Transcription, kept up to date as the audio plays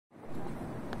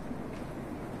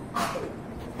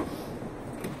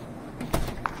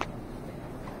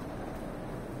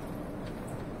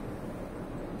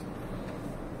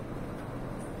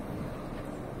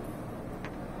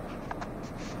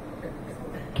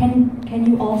Can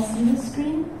you all see the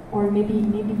screen? Or maybe you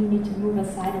need to move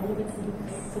aside a little bit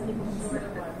so people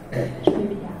can see.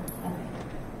 Maybe, yeah.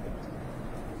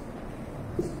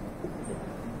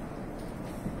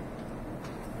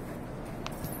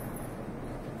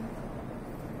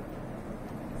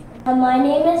 My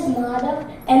name is Madhav,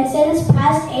 and since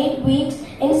past 8 weeks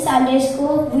in Sunday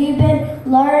school, we've been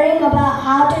learning about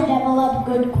how to develop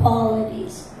good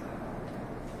qualities.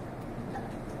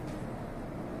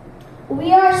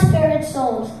 We are spirit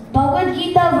souls. Bhagavad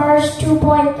Gita verse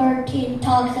 2.13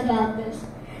 talks about this.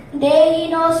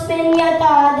 Dehinosmin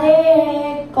yata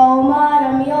dehe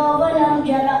kaumaram yovanam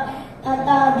jala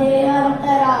tata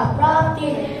dehantara prapti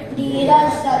dhira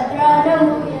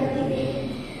satranam.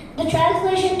 The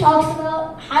translation talks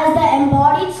about as the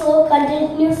embodied soul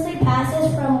continuously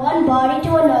passes from one body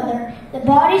to another. The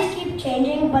bodies keep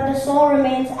changing, but the soul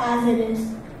remains as it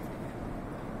is.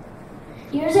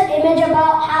 Here's an image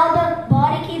about how the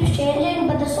body keeps changing,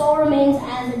 but the soul remains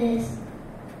as it is.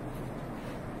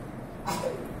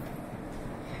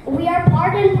 We are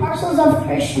part and parcels of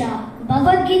Krishna.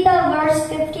 Bhagavad Gita verse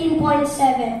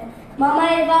 15.7. Mama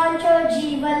evancho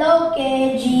jiva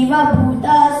loke jiva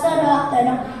bhuta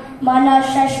sanatana mana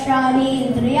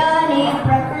shastrani indriyani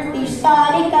prakriti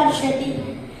stani karshati.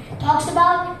 Talks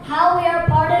about how we are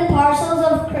part and parcels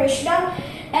of Krishna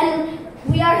and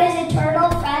we are his eternal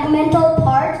fragmental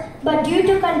parts, but due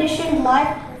to conditioned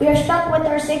life, we are stuck with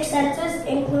our 6 senses,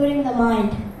 including the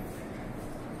mind.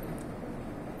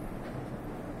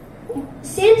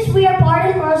 Since we are part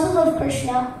and parcels of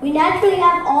Krishna, we naturally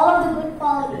have all of the good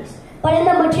qualities. But in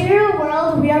the material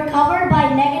world, we are covered by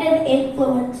negative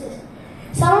influences.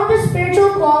 Some of the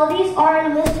spiritual qualities are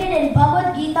enlisted in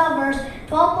Bhagavad Gita verse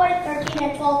 12.13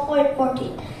 and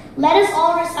 12.14. Let us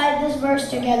all recite this verse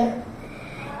together.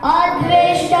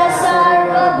 Adveshta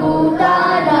sarva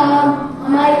bhutanam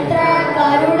maitra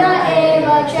karuna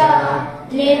evacha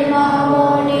nirmamo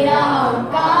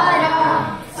nirahankara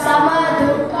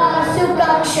samadukha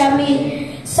sukakshami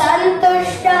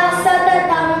santushta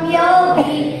satatam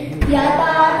yogi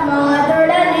yatatma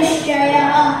drudha nishchaya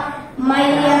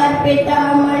mayarpita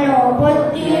mano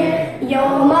buddhir yo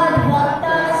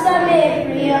madbhakta same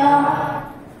priya.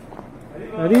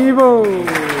 Haribo.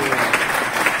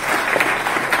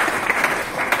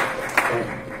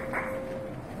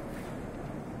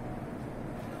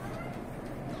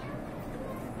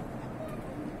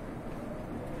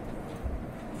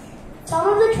 Some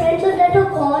of the transcendental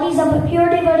qualities of a pure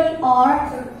devotee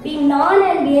are being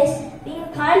non-envious, being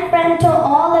a kind friend to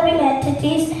all living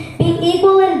entities, being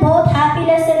equal in both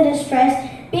happiness and distress,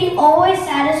 being always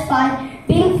satisfied,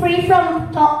 being free from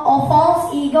a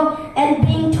false ego, and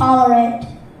being tolerant.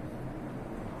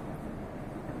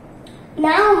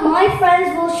 Now my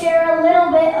friends will share a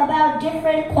little bit about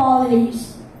different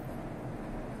qualities.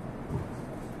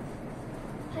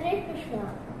 Hare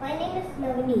Krishna, my name is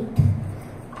Navneet.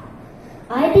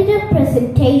 I did a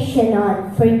presentation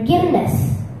on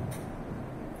forgiveness.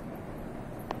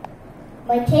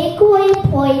 My takeaway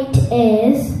point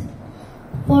is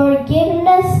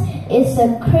forgiveness is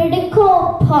a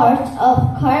critical part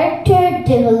of character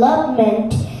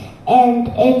development and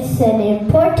it's an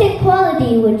important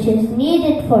quality which is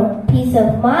needed for peace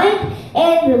of mind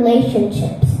and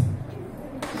relationships.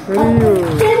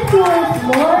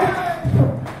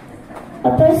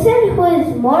 A person who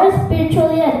is more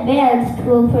spiritually advanced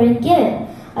will forgive,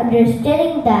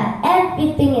 understanding that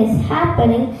everything is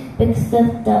happening because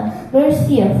of the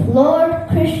mercy of Lord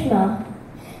Krishna.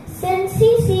 Since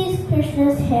he sees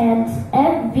Krishna's hands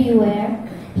everywhere,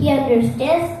 he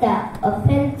understands that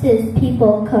offenses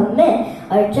people commit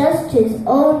are just his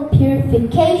own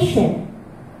purification,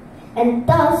 and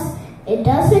thus it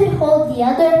doesn't hold the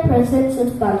other person's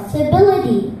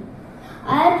responsibility.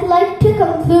 I'd like to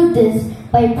conclude this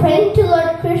by praying to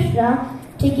Lord Krishna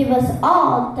to give us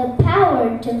all the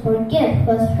power to forgive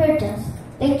who has hurt us.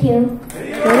 Thank you.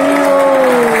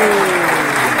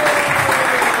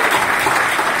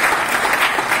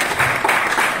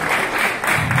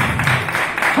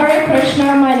 Hare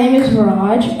Krishna, my name is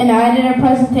Viraj, and I did a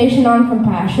presentation on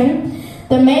compassion.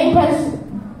 The main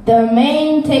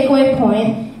takeaway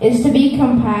point is to be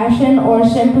compassionate or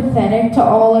sympathetic to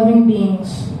all living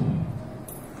beings.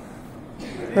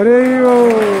 Hare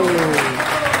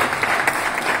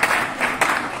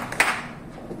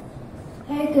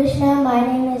Krishna, my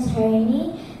name is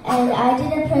Harini, and I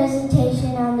did a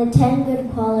presentation on the 10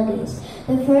 good qualities.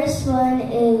 The first one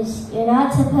is you're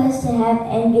not supposed to have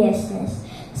enviousness.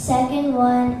 Second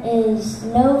one is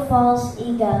no false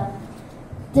ego.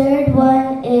 Third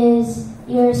one is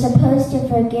you're supposed to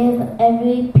forgive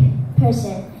every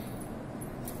person.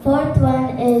 Fourth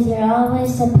one is you're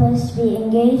always supposed to be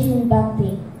engaged in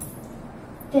bhakti.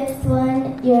 Fifth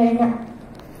one,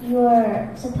 you're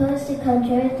supposed to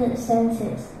control the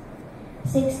senses.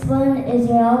 Sixth one is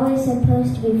you're always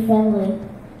supposed to be friendly.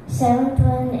 Seventh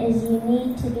one is you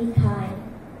need to be kind.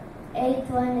 Eighth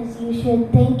one is you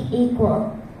should think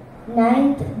equal.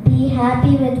 Ninth, be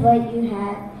happy with what you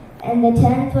have. And the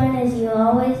 10th one is you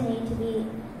always need to be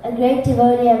a great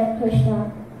devotee of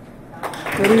Krishna.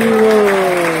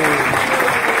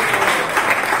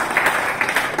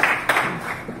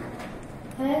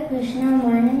 Hi Krishna,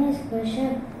 my name is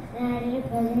Krishna and I did a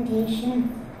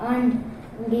presentation on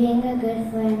being a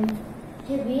good friend.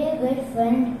 To be a good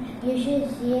friend, you should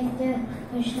see if they're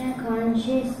Krishna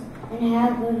conscious and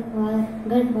have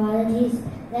good qualities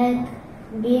like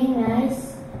being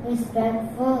nice,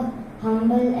 respectful,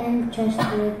 humble and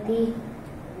trustworthy.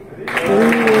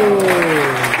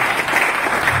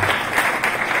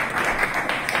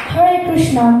 Hare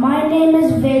Krishna, my name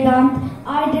is Vedant.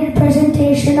 I did a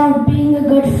presentation on being a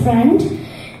good friend.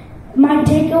 My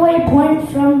takeaway point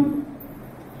from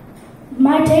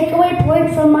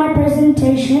my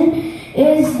presentation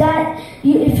is that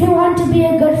if you want to be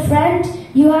a good friend,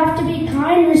 you have to be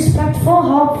kind, respectful,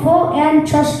 helpful, and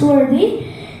trustworthy.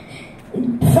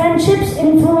 Friendships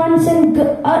influence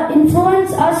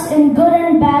us in good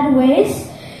and bad ways.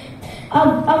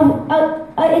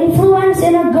 Influence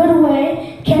in a good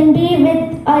way can be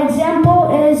with example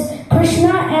is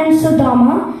Krishna and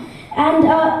Sudama, and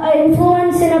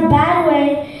influence in a bad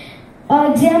way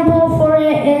example for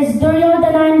it is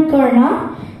Duryodhana and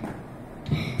Karna.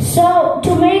 So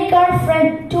to make our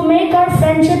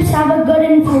friendships have a good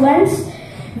influence,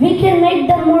 we can make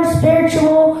them more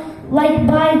spiritual, like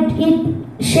by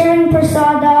sharing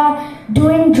prasada,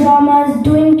 doing dramas,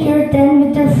 doing kirtan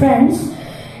with your friends.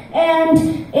 And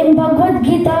in Bhagavad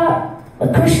Gita,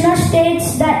 Krishna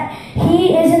states that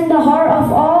he is in the heart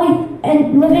of all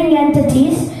living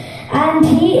entities, and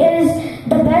he is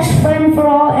the best friend for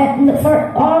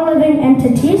all living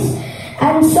entities.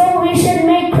 And so we should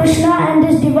make Krishna and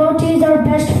his devotees our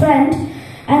best friend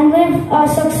and live a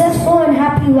successful and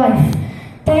happy life.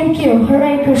 Thank you.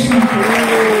 Hare Krishna.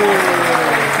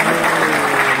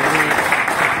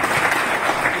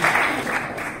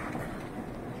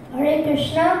 Hare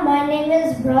Krishna, my name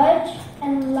is Braj,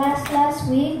 and last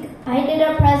week I did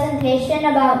a presentation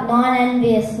about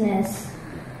non-enviousness.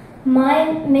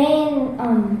 My main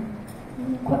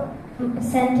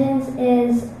sentence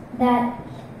is that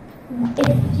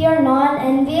if you're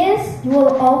non-envious, you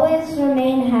will always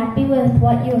remain happy with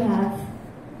what you have.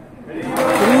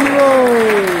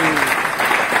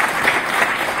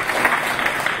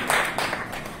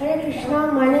 Hare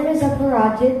Krishna, my name is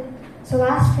Aparajit. So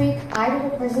last week I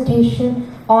did a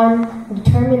presentation on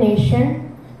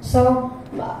determination. So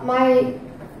my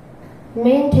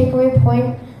main takeaway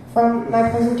point from my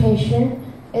presentation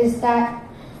is that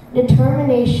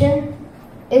determination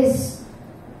is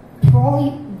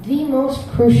probably the most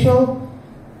crucial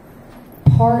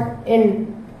part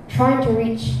in trying to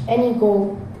reach any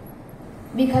goal.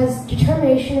 Because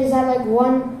determination is that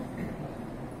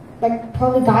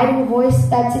probably guiding voice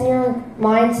that's in your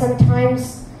mind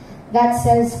sometimes that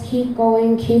says keep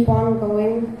going, keep on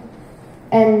going,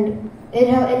 and it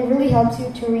really helps you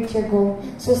to reach your goal.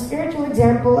 So a spiritual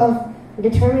example of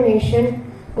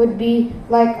determination would be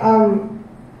like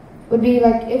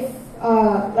if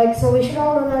so we should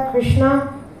all know that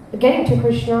getting to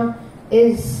Krishna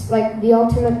is like the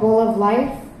ultimate goal of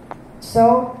life.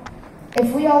 So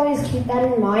if we always keep that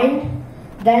in mind,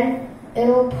 then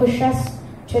it'll push us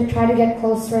to try to get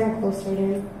closer and closer to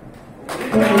him.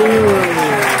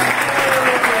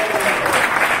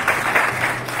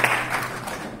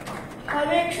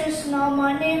 Hare Krishna,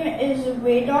 my name is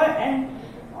Vedar, and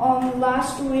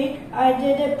last week I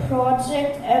did a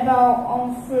project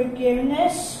about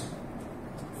forgiveness.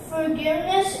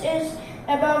 Forgiveness is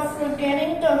about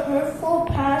forgetting the hurtful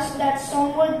past that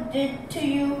someone did to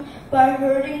you by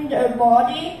hurting your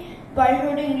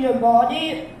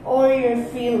body or your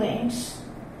feelings.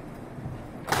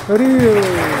 Hare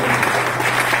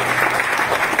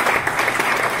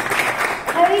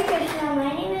Krishna,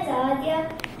 my name is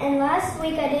Adya, and last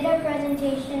week I did a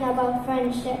presentation about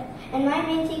friendship, and my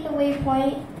main takeaway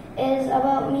point is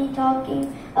about me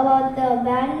talking about the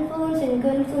bad influence and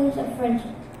good influence of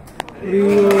friendship.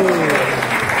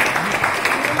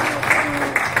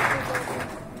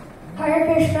 Hare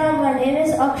Krishna, my name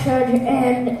is Akshaj,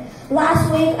 and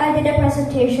last week I did a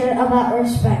presentation about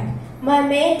respect. My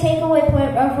main takeaway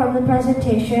point from the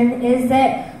presentation is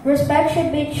that respect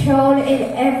should be shown in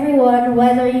everyone,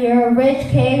 whether you're a rich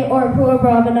king or a poor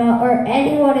brahmana or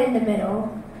anyone in the middle.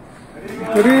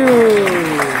 Hare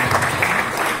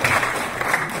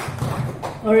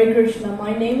Krishna,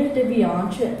 my name is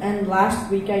Divyansh, and last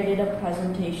week I did a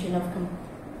presentation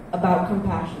about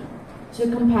compassion. So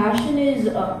compassion is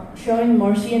showing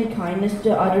mercy and kindness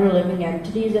to other living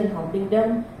entities and helping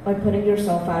them by putting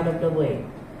yourself out of the way.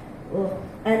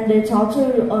 And it's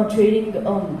also treating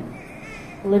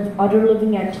other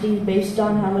living entities based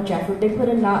on how much effort they put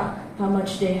in, not how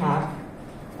much they have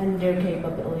and their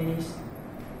capabilities.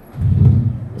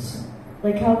 It's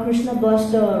like how Krishna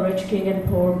blessed the rich king and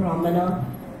poor brahmana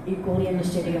equally in the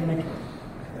city of Midway.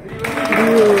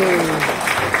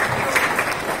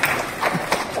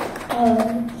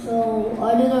 So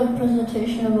I did a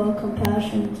presentation about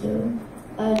compassion too.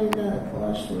 I did that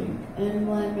last week, and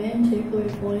my main takeaway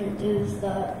point is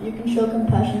that you can show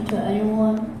compassion to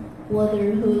anyone,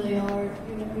 whether who they are,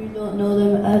 even if you don't know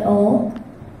them at all.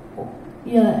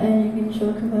 Yeah, and you can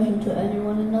show compassion to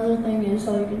anyone. Another thing is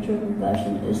how you can show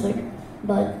compassion is like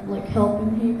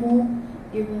helping people,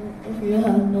 even if you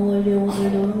have no idea what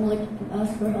they're doing. Like you can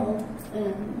ask for help,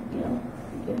 and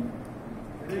okay.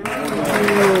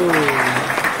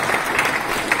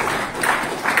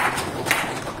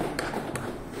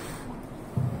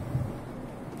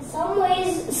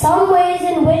 Some ways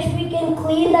in which we can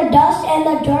clean the dust and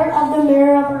the dirt of the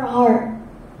mirror of our heart.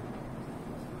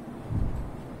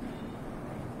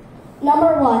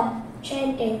 Number 1,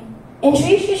 chanting. In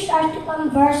Sri Shishtastakam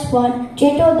verse 1,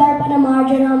 Cheto Darpana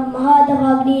Marjanam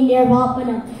Mahadavagni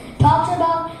Nirvapanam, talks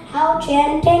about how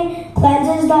chanting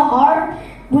cleanses the heart,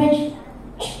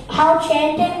 how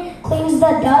chanting cleans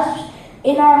the dust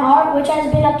in our heart which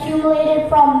has been accumulated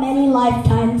from many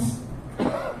lifetimes.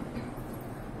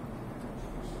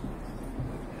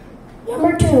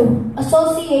 Number 2,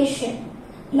 association.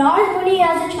 Narad Muni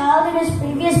as a child in his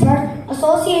previous birth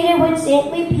associated with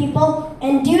saintly people,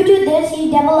 and due to this he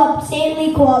developed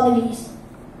saintly qualities.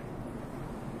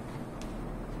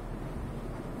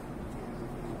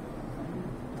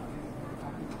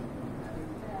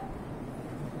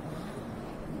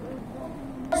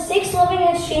 The 6 loving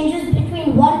exchanges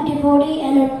between one devotee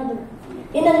and another.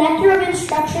 In the Nectar of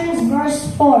Instructions,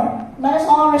 verse 4, let us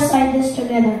all recite this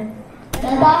together.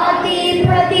 Dadati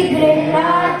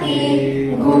pratigrihnati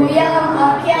guyam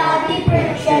akyati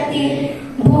prichyati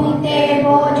bhunte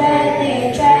bhojayate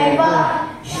chaiva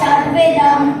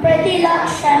shadvedam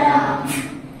pratilakshana.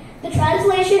 The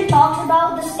translation talks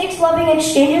about the 6 loving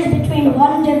exchanges between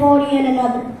one devotee and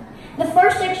another. The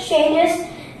first exchange is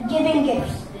giving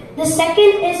gifts. The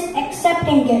second is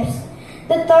accepting gifts.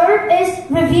 The third is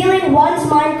revealing one's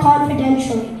mind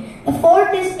confidentially. The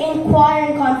fourth is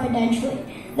inquiring confidentially.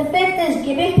 The fifth is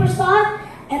giving prasad,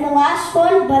 and the last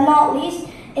one, but not least,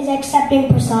 is accepting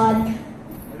prasad.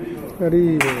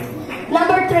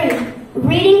 Number 3,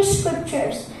 reading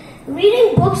scriptures.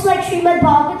 Reading books like Srimad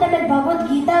Bhagavatam and Bhagavad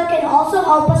Gita can also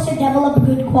help us to develop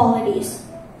good qualities.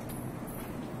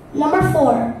 Number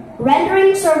 4,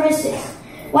 rendering services.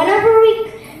 Whenever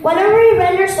we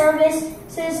render services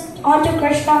onto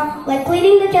Krishna, like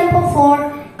cleaning the temple floor,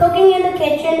 cooking in the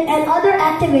kitchen, and other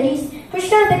activities,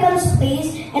 Krishna becomes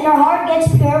pleased and our heart gets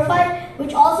purified,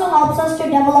 which also helps us to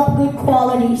develop good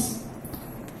qualities.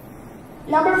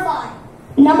 Number 5,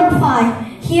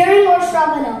 hearing or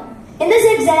Shravana. In this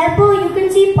example, you can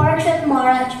see Parikshit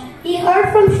Maharaj. He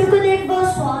heard from Shukadev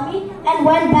Goswami and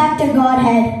went back to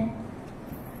Godhead.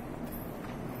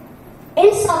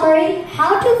 In summary,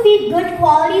 how to feed good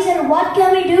qualities and what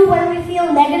can we do when we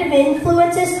feel negative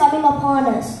influences coming upon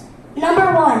us.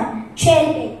 Number 1,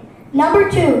 chanting. Number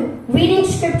 2, reading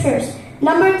scriptures.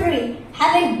 Number 3,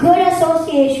 having good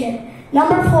association.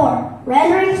 Number 4,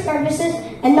 rendering services.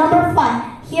 And number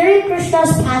 5, hearing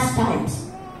Krishna's pastimes.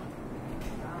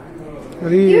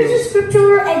 Here's a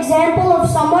scriptural example of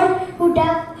someone who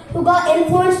got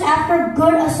influenced after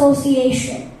good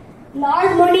association.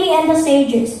 Narad Muni and the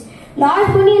sages.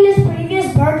 Narad Muni in his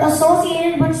previous birth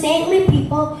associated with saintly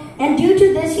people, and due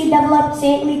to this he developed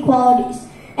saintly qualities.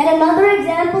 And another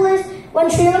example is when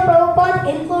Srila Prabhupada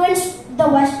influenced the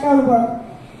Western world.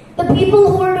 The people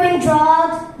who were doing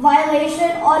drugs,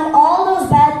 violation, and all those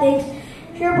bad things,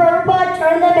 Srila Prabhupada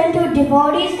turned them into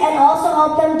devotees and also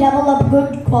helped them develop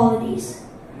good qualities.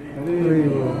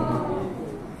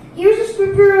 Here's a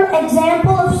scriptural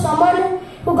example of someone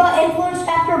who got influenced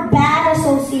after bad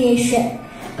association.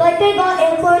 Like they got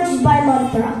influenced by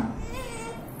mantra.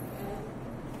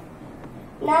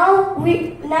 Now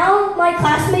my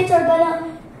classmates are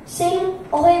gonna sing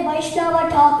Ohe Vaishnava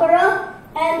Thakura,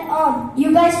 and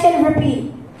you guys can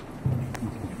repeat.